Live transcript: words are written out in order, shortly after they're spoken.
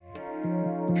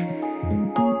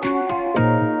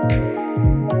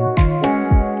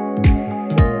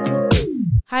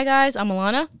Hi guys, I'm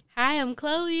Alana. Hi, I'm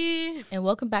Chloe. And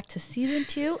welcome back to season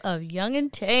 2 of Young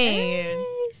and Tame. Hey,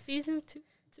 season 2.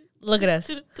 Look at us.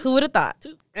 Who would have thought?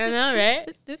 I know,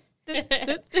 right?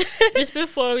 Just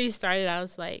before we started, I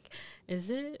was like, is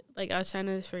it? Like, I was trying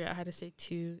to figure out how to say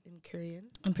 2 in Korean.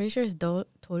 I'm pretty sure it's do.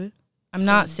 I'm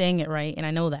not saying it right, and I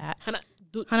know that.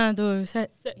 Hana, do, set,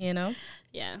 you know?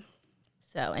 Yeah.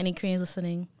 So, any Koreans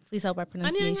listening, please help our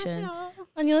pronunciation.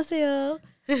 안녕하세요.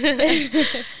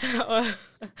 안녕하세요.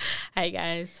 Hi,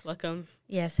 guys. Welcome.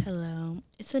 Yes, hello.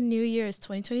 It's a new year. It's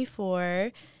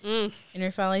 2024. And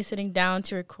we're finally sitting down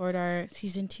to record our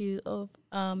season 2 of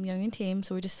Young and Tame.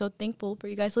 So we're just so thankful for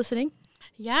you guys listening.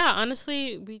 Yeah,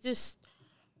 honestly,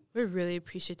 we're really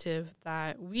appreciative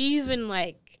that we even,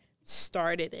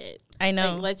 started it. I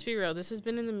know. Let's be real. This has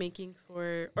been in the making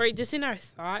or just in our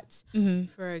thoughts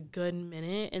for a good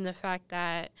minute. And the fact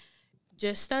that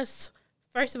just us,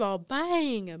 first of all,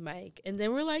 buying a mic, and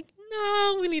then we're like,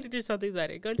 no, we need to do something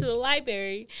better. Going to the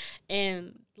library,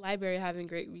 and library having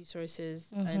great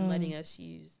resources and letting us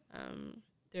use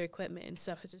their equipment and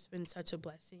stuff has just been such a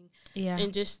blessing. Yeah.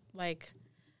 And just,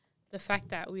 the fact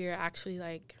that we are actually,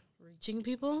 reaching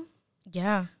people.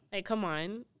 Yeah. Come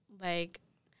on.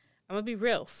 I'm going to be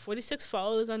real. 46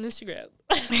 followers on Instagram.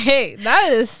 Hey,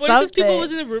 that is 46 something. people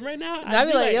was in the room right now. I'd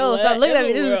be like, yo, stop looking at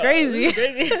me. This is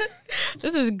crazy.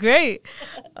 This is great.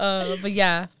 But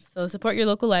yeah, so support your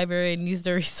local library and use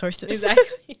their resources.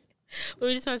 Exactly. But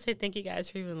we just want to say thank you guys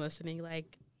for even listening.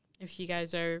 If you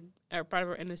guys are part of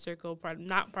our inner circle,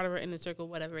 not part of our inner circle,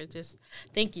 whatever, just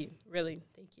thank you. Really,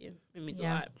 thank you. It means a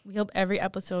lot. We hope every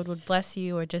episode would bless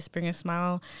you or just bring a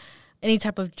smile, any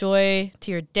type of joy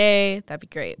to your day. That'd be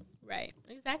great. Right,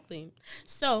 exactly.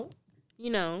 So,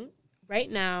 right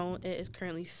now it is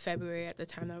currently February at the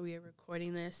time that we are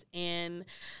recording this, and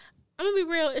I'm going to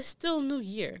be real, it's still New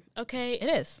Year, okay? It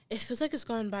is. It feels like it's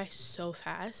gone by so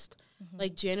fast.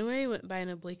 January went by in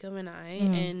a blink of an eye,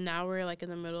 and now we're, in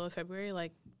the middle of February.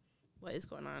 What is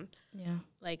going on? Yeah.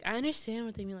 I understand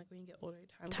what they mean, when you get older,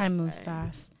 time moves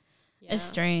fast. Yeah. It's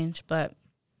strange, but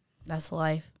that's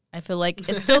life. I feel like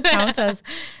it still counts as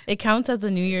the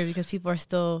New Year because people are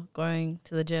still going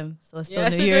to the gym. So it's still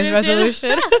New Year's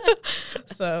resolution.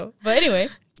 So, but anyway,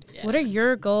 what are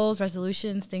your goals,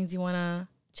 resolutions, things you want to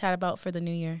chat about for the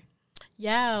new year?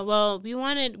 Yeah, well, we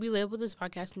labeled this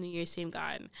podcast New Year's Same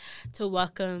God to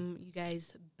welcome you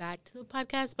guys back to the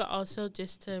podcast, but also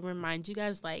just to remind you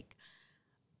guys,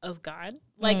 of God.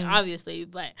 Obviously,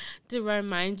 but to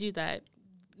remind you that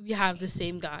we have the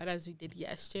same God as we did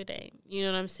yesterday. You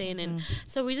know what I'm saying? And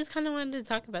so we just kind of wanted to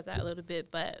talk about that a little bit.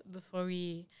 But before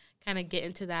we kind of get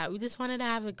into that, we just wanted to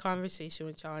have a conversation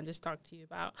with y'all and just talk to you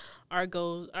about our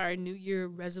goals, our New Year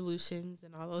resolutions,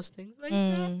 and all those things like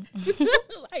that.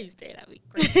 Why are you staring at me?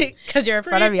 Because you're in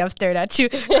front of me. I'm staring at you.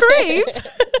 Creep.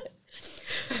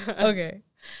 Okay.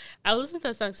 I listened to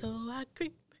that song, so I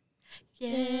creep.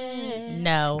 Yeah.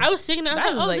 No. I was singing. I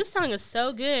was like, this song is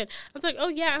so good. I was like, oh,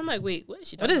 yeah. I'm like, wait, what is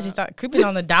she talking about? What is she talking? Creeping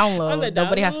on the download. On the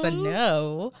Nobody has download? to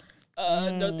know.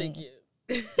 No, thank you.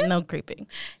 No creeping.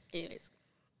 Anyways.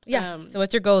 Yeah. So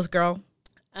what's your goals, girl?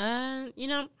 I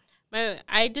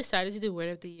decided to do Word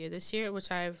of the Year this year, which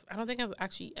I don't think I've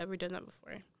actually ever done that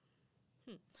before.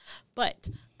 But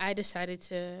I decided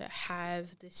to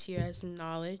have this year as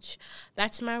knowledge.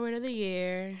 That's my Word of the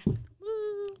Year.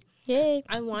 Yay.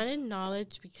 I wanted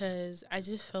knowledge because I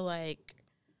just feel like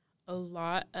a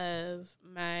lot of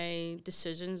my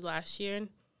decisions last year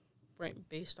weren't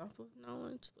based off of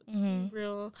knowledge. Let's be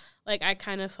real. I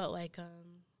kind of felt like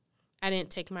I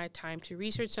didn't take my time to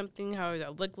research something, how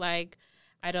that looked like.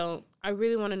 I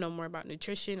really want to know more about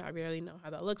nutrition. I barely know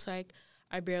how that looks like.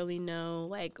 I barely know,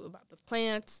 about the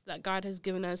plants that God has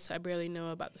given us. I barely know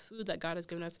about the food that God has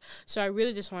given us. So I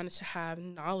really just wanted to have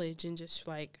knowledge and just,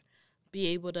 be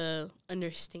able to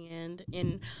understand.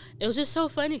 And it was just so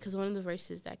funny because one of the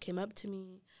verses that came up to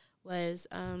me was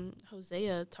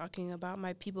Hosea talking about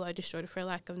my people are destroyed for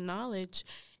lack of knowledge.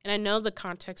 And I know the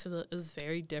context is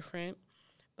very different,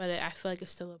 but I feel like it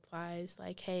still applies.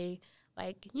 Hey,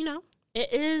 it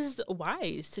is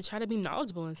wise to try to be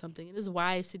knowledgeable in something. It is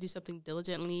wise to do something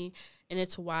diligently, and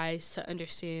it's wise to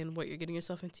understand what you're getting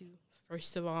yourself into,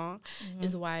 first of all.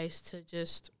 It's wise to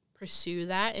just pursue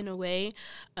that in a way.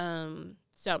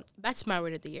 So that's my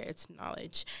Word of the Year. It's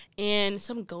knowledge. And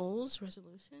some goals,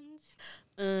 resolutions.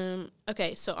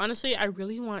 Okay, so honestly, I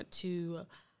really want to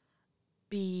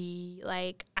be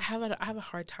I have a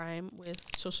hard time with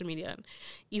social media,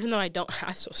 even though I don't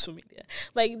have social media.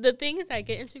 The thing is, I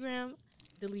get Instagram,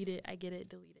 delete it. I get it,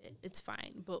 delete it. It's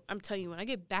fine. But I'm telling you, when I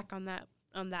get back on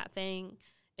that thing,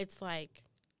 it's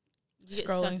You get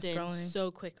sucked in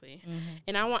so quickly.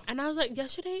 And I was like,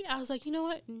 yesterday, I was like, you know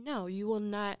what? No, you will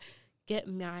not get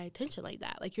my attention like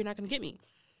that. Like, you're not going to get me.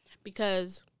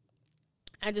 Because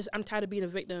I'm tired of being a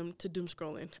victim to doom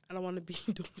scrolling. I don't want to be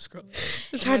doom scrolling.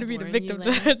 I'm tired of being a victim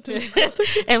to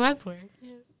that. Am I bored?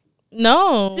 Yeah.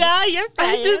 No. Yeah, you're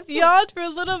fine. I just yawned for a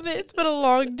little bit. It's been a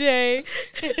long day.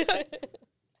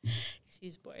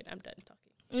 She's bored. I'm done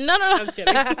talking. No. I'm just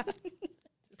kidding.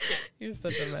 You're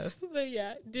such a mess. But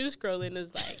yeah, doom scrolling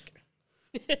is like...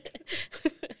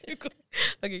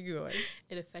 Okay, you go on.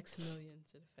 It affects millions.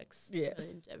 It affects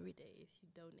millions every day if you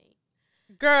donate.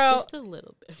 Girl. Just a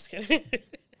little bit. I'm just kidding.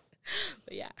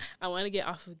 But yeah, I want to get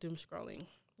off of doom scrolling.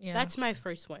 Yeah. That's my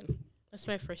first one. That's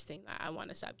my first thing that I want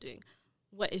to stop doing.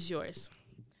 What is yours?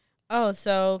 Oh,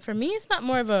 so for me, it's not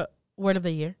more of a word of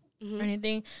the year or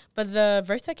anything, but the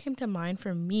verse that came to mind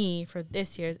for me for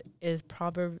this year is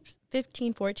Proverbs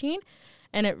 15:14,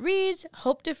 and it reads,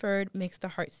 "Hope deferred makes the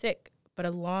heart sick, but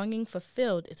a longing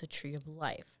fulfilled is a tree of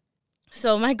life."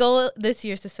 So my goal this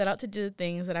year is to set out to do the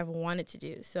things that I've wanted to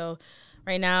do. So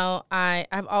right now,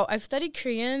 I've studied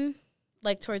Korean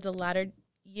like towards the latter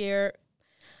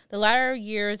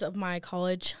years of my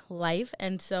college life,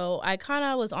 and so I kind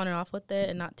of was on and off with it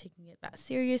and not taking it that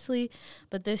seriously.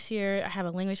 But this year, I have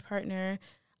a language partner.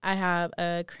 I have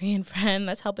a Korean friend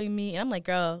that's helping me, and I'm like,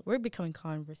 girl, we're becoming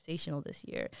conversational this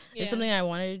year. Yeah. It's something I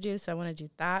wanted to do, so I want to do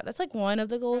that. That's like one of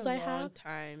the goals I have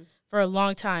for a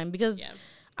long time because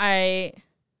I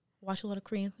watch a lot of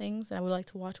Korean things, and I would like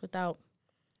to watch without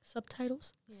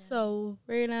subtitles. Yeah. So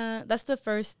that's the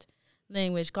first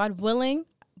language, God willing,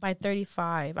 by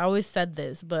 35. I always said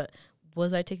this, but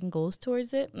was I taking goals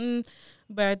towards it?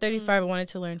 But at 35, I wanted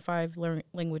to learn 5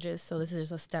 languages, so this is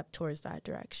just a step towards that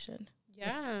direction.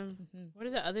 Yeah. What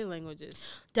are the other languages?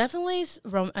 Definitely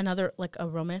another, like a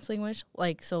romance language,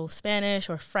 like so Spanish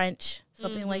or French,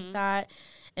 something like that.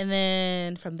 And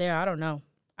then from there, I don't know.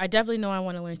 I definitely know I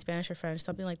want to learn Spanish or French,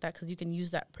 something like that, because you can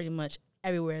use that pretty much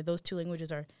everywhere. Those 2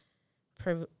 languages are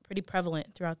pretty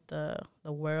prevalent throughout the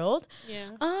world.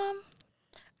 Yeah.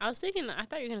 I was thinking, I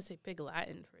thought you were going to say Pig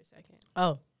Latin for a second.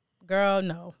 Oh, girl,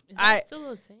 no. Is that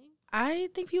still a thing? I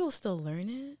think people still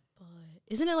learn it, but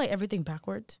isn't it like everything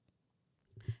backwards?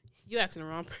 You asking the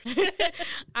wrong person.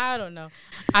 I don't know.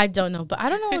 But I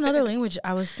don't know another language.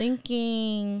 I was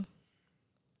thinking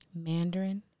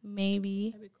Mandarin,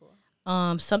 maybe. That'd be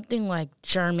cool. Something like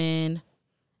German,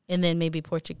 and then maybe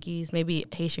Portuguese, maybe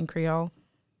Haitian Creole.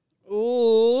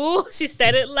 Ooh, she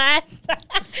said it last.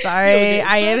 Sorry,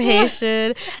 I am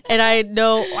Haitian, and I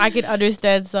know I can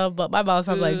understand some, but my mom's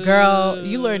probably like, girl,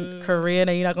 you learn Korean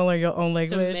and you're not going to learn your own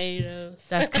language. Tomatoes.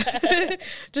 That's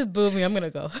just boo me. I'm going to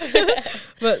go.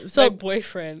 But so my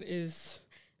boyfriend is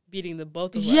beating the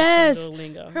both of us on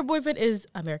Duolingo. Her boyfriend is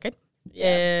American,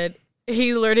 and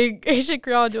he's learning Haitian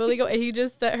Creole on Duolingo, and he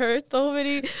just sent her so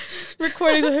many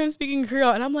recordings of him speaking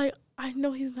Creole, and I'm like, I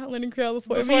know he's not learning Creole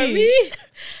before me.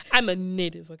 I'm a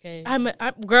native, okay?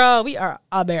 Girl, we are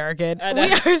American.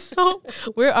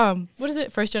 We're what is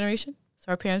it? First generation. So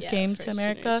our parents came to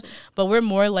America, generation. But we're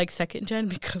more like second gen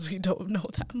because we don't know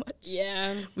that much.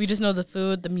 Yeah. We just know the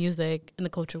food, the music, and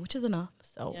the culture, which is enough.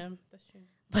 So yeah, that's true.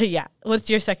 But yeah, what's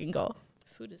your second goal?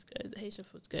 Food is good. The Haitian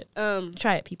food's good.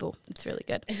 Try it, people. It's really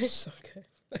good. It's so good.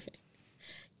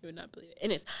 You would not believe it.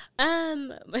 Anyways,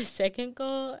 my second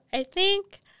goal, I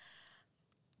think.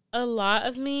 A lot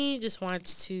of me just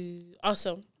wants to...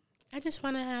 Also, I just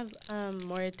want to have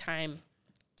more time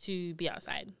to be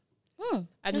outside.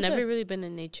 I've never really been a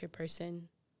nature person.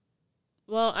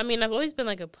 Well, I mean, I've always been,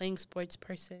 like, a playing sports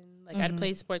person. Like, I'd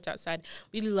play sports outside.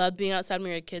 We loved being outside when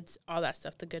we were kids, all that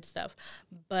stuff, the good stuff.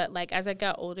 But, like, as I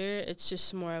got older, it's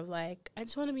just more of, like, I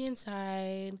just want to be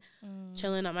inside,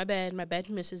 chilling on my bed. My bed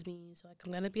misses me, so, like,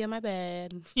 I'm going to be on my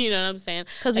bed. You know what I'm saying?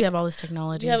 Because we have all this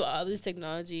technology. We have all this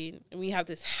technology, and we have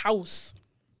this house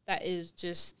that is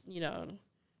just, you know,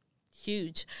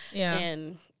 huge. Yeah.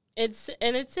 And it's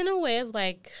in a way of,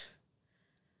 like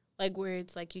where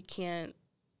it's, like, you can't,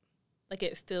 like,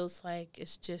 it feels like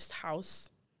it's just house.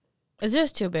 It's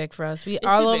just too big for us.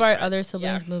 All of our other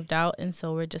siblings moved out, and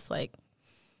so we're just like,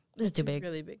 this is too big.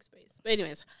 Really big space. But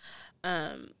anyways,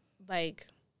 like,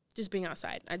 just being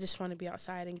outside. I just want to be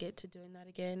outside and get to doing that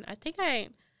again. I think I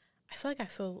feel like I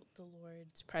feel the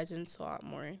Lord's presence a lot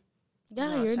more.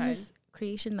 Yeah, you're in His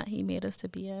creation that He made us to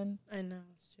be in. I know,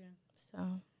 it's true.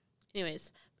 So,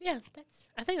 anyways, yeah,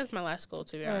 I think that's my last goal,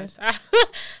 to be honest. I'm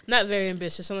not very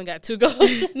ambitious. I only got 2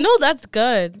 goals. No, that's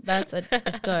good. That's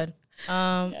good.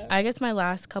 I guess my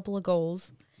last couple of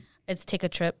goals is take a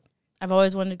trip. I've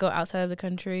always wanted to go outside of the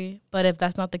country, but if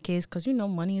that's not the case, because, you know,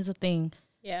 money is a thing.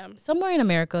 Yeah. Somewhere in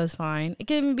America is fine. It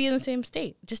can even be in the same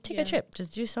state. Just take Yeah. a trip.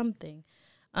 Just do something.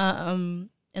 And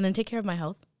then take care of my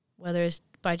health, whether it's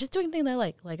by just doing things I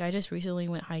like. Like, I just recently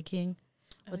went hiking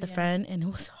with a friend, and it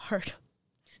was hard.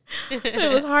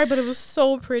 It was hard, but it was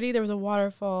so pretty. There was a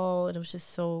waterfall, and it was just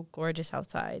so gorgeous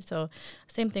outside. So,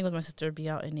 same thing with my sister, be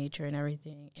out in nature and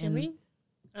everything. Can we?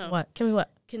 What? Can we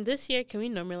what? Can we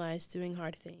normalize doing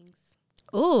hard things?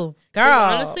 Ooh, girl.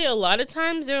 Honestly, a lot of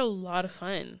times they're a lot of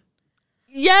fun.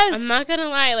 Yes. I'm not gonna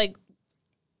lie, like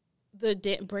the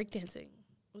breakdancing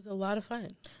was a lot of fun.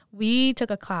 We took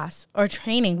a class or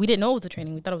training. We didn't know it was a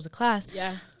training. We thought it was a class.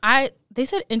 Yeah. They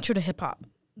said intro to hip hop.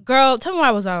 Girl, tell me why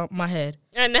I was out my head.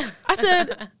 I know. I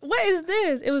said, what is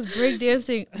this? It was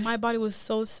breakdancing. My body was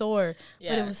so sore.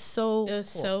 Yeah. But it was so cool.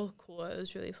 So cool. It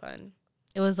was really fun.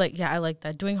 It was like, yeah, I like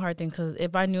that. Doing hard things, because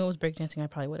if I knew it was breakdancing, I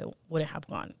probably wouldn't have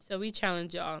gone. So we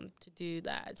challenge y'all to do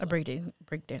that. A breakdancing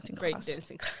class.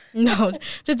 Breakdancing class. No,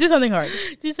 just do something hard.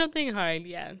 Do something hard,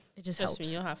 yeah. It just helps. Me,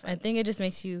 you'll have fun. I think it just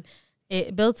makes you,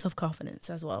 it builds self-confidence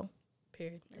as well.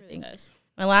 Period. It really does.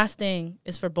 My last thing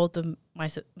is for both me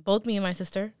and my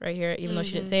sister right here, even though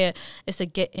she didn't say it, is to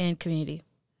get in community.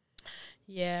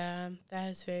 Yeah,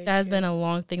 that is very That has true. been a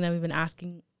long thing that we've been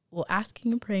asking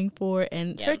and praying for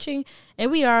and searching. And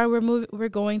we're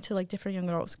going to like different young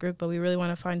adults group, but we really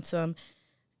want to find some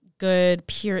good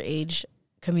peer age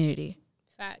community.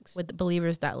 Facts. With the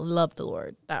believers that love the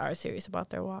Lord, that are serious about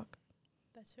their walk.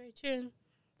 That's very true.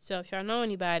 So if y'all know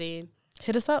anybody,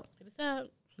 hit us up.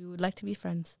 We would like to be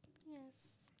friends.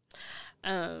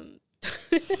 Yes.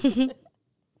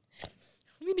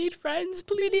 We need friends.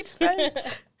 Please. We need friends.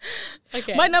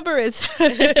 Okay. My number is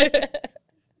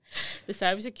the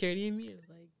cybersecurity in me is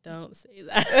like, don't say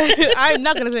that. I'm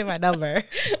not gonna say my number.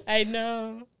 I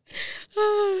know.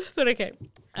 But okay.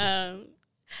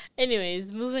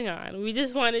 Anyways, moving on. We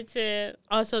just wanted to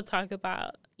also talk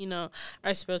about,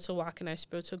 our spiritual walk and our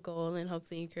spiritual goal, and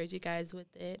hopefully encourage you guys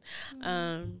with it.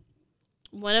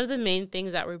 One of the main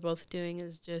things that we're both doing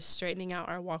is just straightening out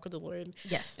our walk with the Lord.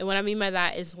 Yes. And what I mean by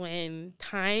that is when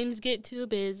times get too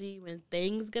busy, when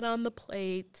things get on the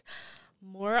plate,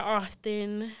 more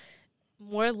often,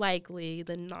 more likely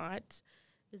than not.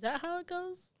 Is that how it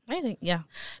goes? I think, yeah.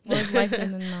 More likely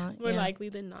than not. More likely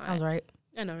than not. Sounds right.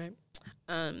 I know,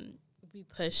 right? We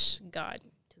push God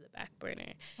to the back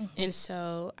burner. Mm-hmm. And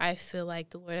so I feel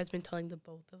like the Lord has been telling the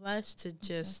both of us to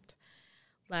just,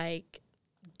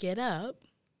 get up,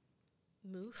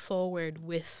 move forward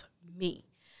with me.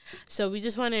 So we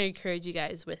just want to encourage you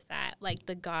guys with that. Like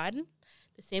the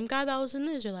same God that was in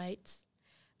the Israelites.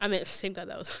 Same God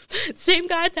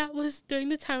that was during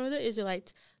the time of the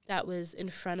Israelites, that was in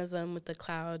front of them with the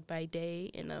cloud by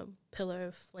day and a pillar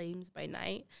of flames by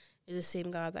night, is the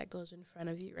same God that goes in front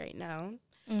of you right now.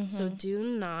 Mm-hmm. So do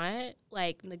not,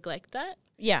 neglect that.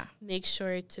 Yeah. Make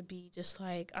sure to be just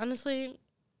honestly,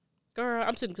 girl,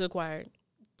 I'm sitting to the choir.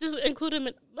 Just include him.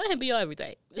 Let him be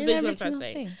everything. That's basically what I'm trying to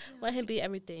say. Yeah. Let him be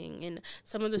everything. And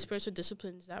some of the spiritual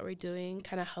disciplines that we're doing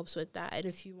kind of helps with that. And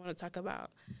if you want to talk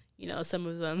about, some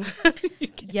of them.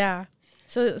 Yeah.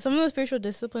 So some of the spiritual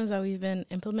disciplines that we've been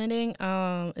implementing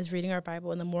is reading our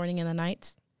Bible in the morning and the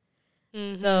nights.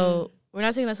 Mm-hmm. So we're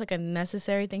not saying that's a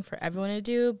necessary thing for everyone to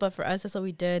do, but for us, that's what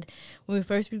we did when we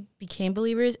first became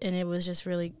believers, and it was just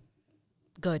really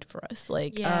good for us.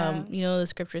 The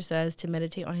scripture says to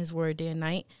meditate on his word day and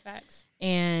night. Facts.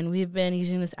 And we've been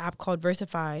using this app called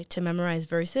Versify to memorize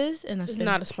verses. And that's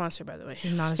not a sponsor, by the way. It's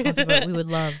not a sponsor, but we would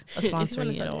love a sponsor.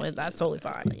 That's totally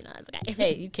fine. It's okay.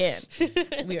 Hey, you can.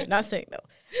 We are not saying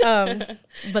no.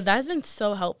 But that's been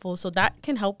so helpful. So that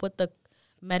can help with the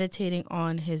meditating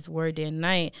on his word day and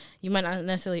night. You might not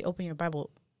necessarily open your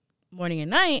Bible morning and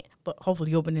night, but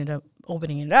hopefully opening it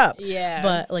up. Yeah.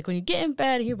 But when you get in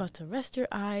bed and you're about to rest your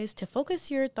eyes, to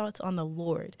focus your thoughts on the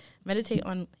Lord, meditate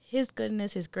on his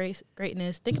goodness, his grace,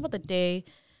 greatness. Think about the day,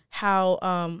 how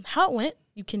it went.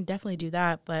 You can definitely do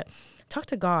that, but talk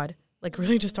to God.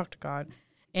 Really just talk to God.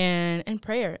 And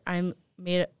prayer. I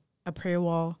made a prayer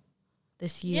wall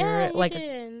this year.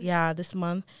 This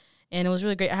month. And it was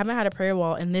really great. I haven't had a prayer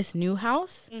wall in this new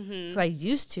house because I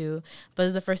used to, but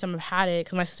it's the first time I've had it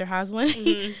because my sister has one.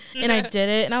 And I did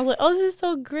it. And I was like, oh, this is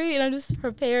so great. And I'm just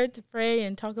prepared to pray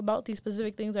and talk about these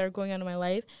specific things that are going on in my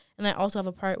life. And I also have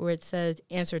a part where it says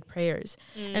answered prayers.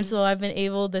 And so I've been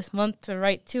able this month to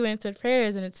write 2 answered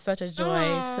prayers, and it's such a joy.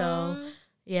 Aww. So,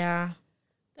 yeah.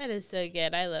 That is so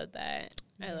good. I love that.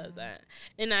 Yeah. I love that.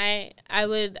 And I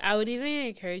would even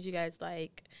encourage you guys,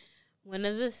 one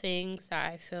of the things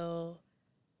that I feel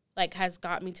has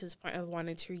got me to this point of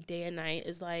wanting to read day and night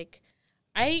is I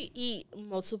eat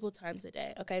multiple times a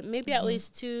day. Okay, maybe at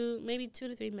least 2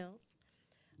 to 3 meals.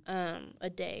 a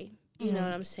day. You know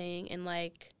what I'm saying? And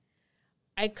like,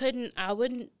 I'd be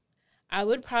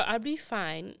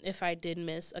fine if I did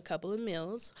miss a couple of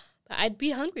meals, but I'd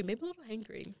be hungry, maybe a little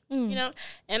hangry, you know?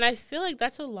 And I feel like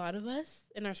that's a lot of us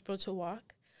in our spiritual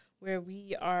walk, where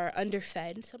we are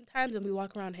underfed sometimes and we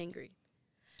walk around hangry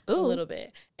a little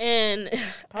bit. And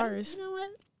Pars. You know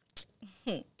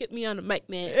what? Get me on the mic,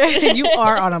 man. You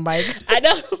are on a mic. I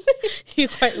know. You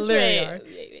quite literally are.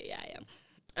 Yeah, I am.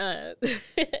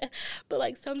 But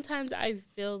like sometimes I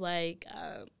feel like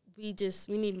we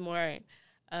need more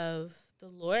of the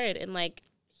Lord, and like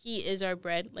He is our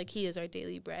bread, like He is our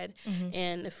daily bread,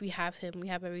 and if we have Him, we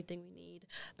have everything we need.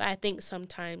 But I think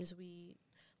sometimes we,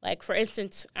 like, for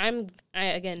instance, sometimes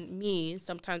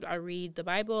I read the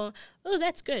Bible. Oh,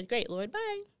 that's good, great, Lord,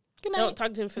 bye. Good night. Don't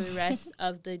talk to Him for the rest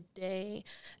of the day.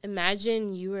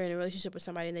 Imagine you were in a relationship with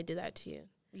somebody and they did that to you.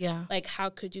 Yeah. Like, how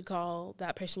could you call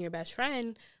that person your best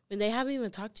friend when they haven't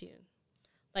even talked to you?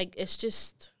 Like, it's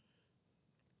just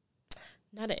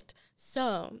not it.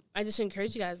 So I just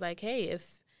encourage you guys, like, hey,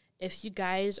 if you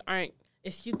guys are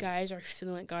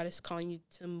feeling like God is calling you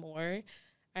to more,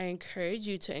 I encourage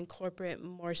you to incorporate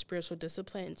more spiritual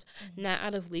disciplines, not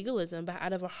out of legalism, but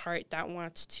out of a heart that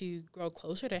wants to grow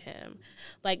closer to Him.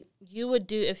 Like, you would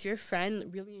do, if your friend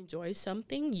really enjoys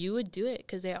something, you would do it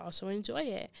because they also enjoy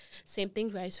it. Same thing,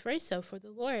 vice versa, for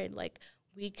the Lord. Like,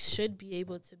 we should be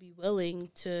able to be willing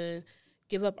to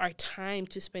give up our time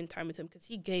to spend time with Him, because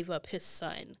He gave up His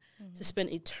Son to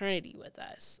spend eternity with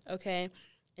us, okay?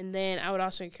 And then I would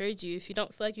also encourage you, if you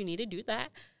don't feel like you need to do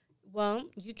that, well,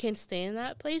 you can stay in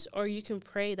that place, or you can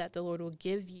pray that the Lord will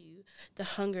give you the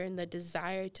hunger and the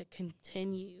desire to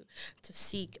continue to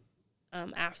seek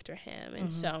after Him.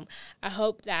 And so I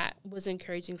hope that was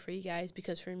encouraging for you guys,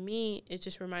 because for me, it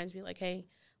just reminds me, like, hey,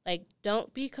 like,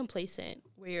 don't be complacent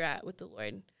where you're at with the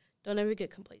Lord. Don't ever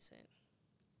get complacent.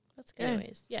 That's good.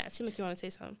 Anyways, yeah, it seemed like you want to say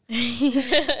something.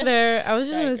 I was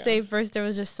just going to say, first, there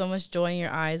was just so much joy in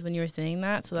your eyes when you were saying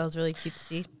that, so that was really cute to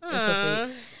see. It was so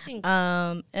sweet.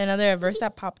 Another verse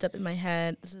that popped up in my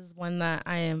head, this is one that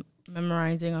I am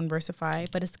memorizing on Versify,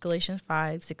 but it's Galatians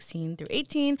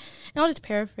 5:16-18, and I'll just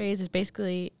paraphrase. It's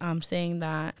basically saying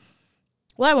that,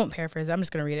 well, I won't paraphrase it. I'm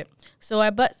just going to read it. So,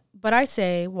 but I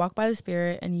say, walk by the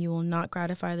Spirit, and you will not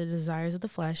gratify the desires of the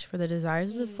flesh, for the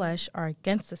desires of the flesh are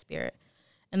against the Spirit,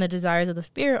 and the desires of the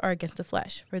Spirit are against the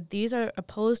flesh. For these are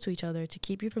opposed to each other to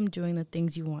keep you from doing the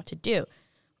things you want to do.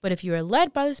 But if you are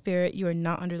led by the Spirit, you are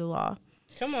not under the law.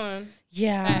 Come on.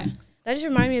 Yeah. Facts. That just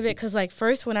reminded me of it, because, like,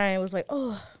 first when I was like,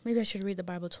 oh, maybe I should read the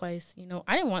Bible twice, you know,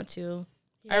 I didn't want to.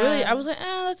 Yeah. I was like,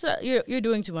 you're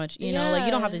doing too much, you know, like,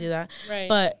 you don't have to do that. Right.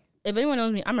 But if anyone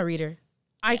knows me, I'm a reader.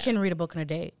 I can read a book in a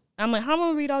day. I'm like, how am I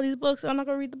going to read all these books? I'm not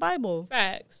going to read the Bible.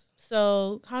 Facts.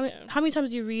 So how many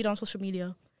times do you read on social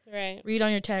media? Right. Read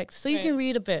on your text. So you can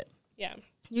read a bit. Yeah.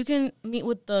 You can meet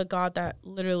with the God that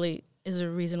literally is the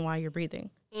reason why you're breathing.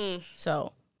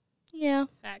 So, yeah.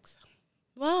 Facts.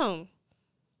 Wow.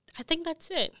 I think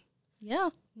that's it.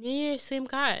 Yeah. New Year, same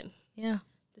God. Yeah.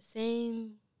 The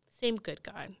same good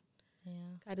God. Yeah.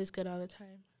 God is good all the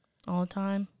time. All the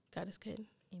time. God is good.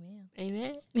 Amen.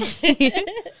 Amen.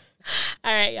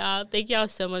 All right, y'all. Thank y'all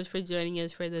so much for joining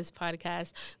us for this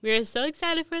podcast. We are so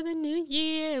excited for the new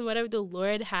year and whatever the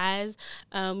Lord has.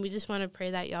 We just want to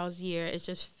pray that y'all's year is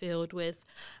just filled with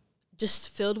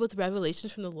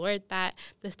revelations from the Lord, that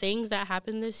the things that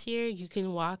happened this year, you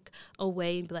can walk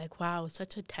away and be like, wow,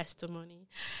 such a testimony.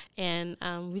 And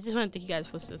we just want to thank you guys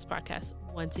for listening to this podcast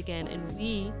once again. And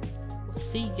we will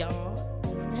see y'all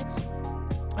in the next one.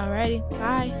 Alrighty.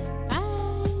 Bye. Bye.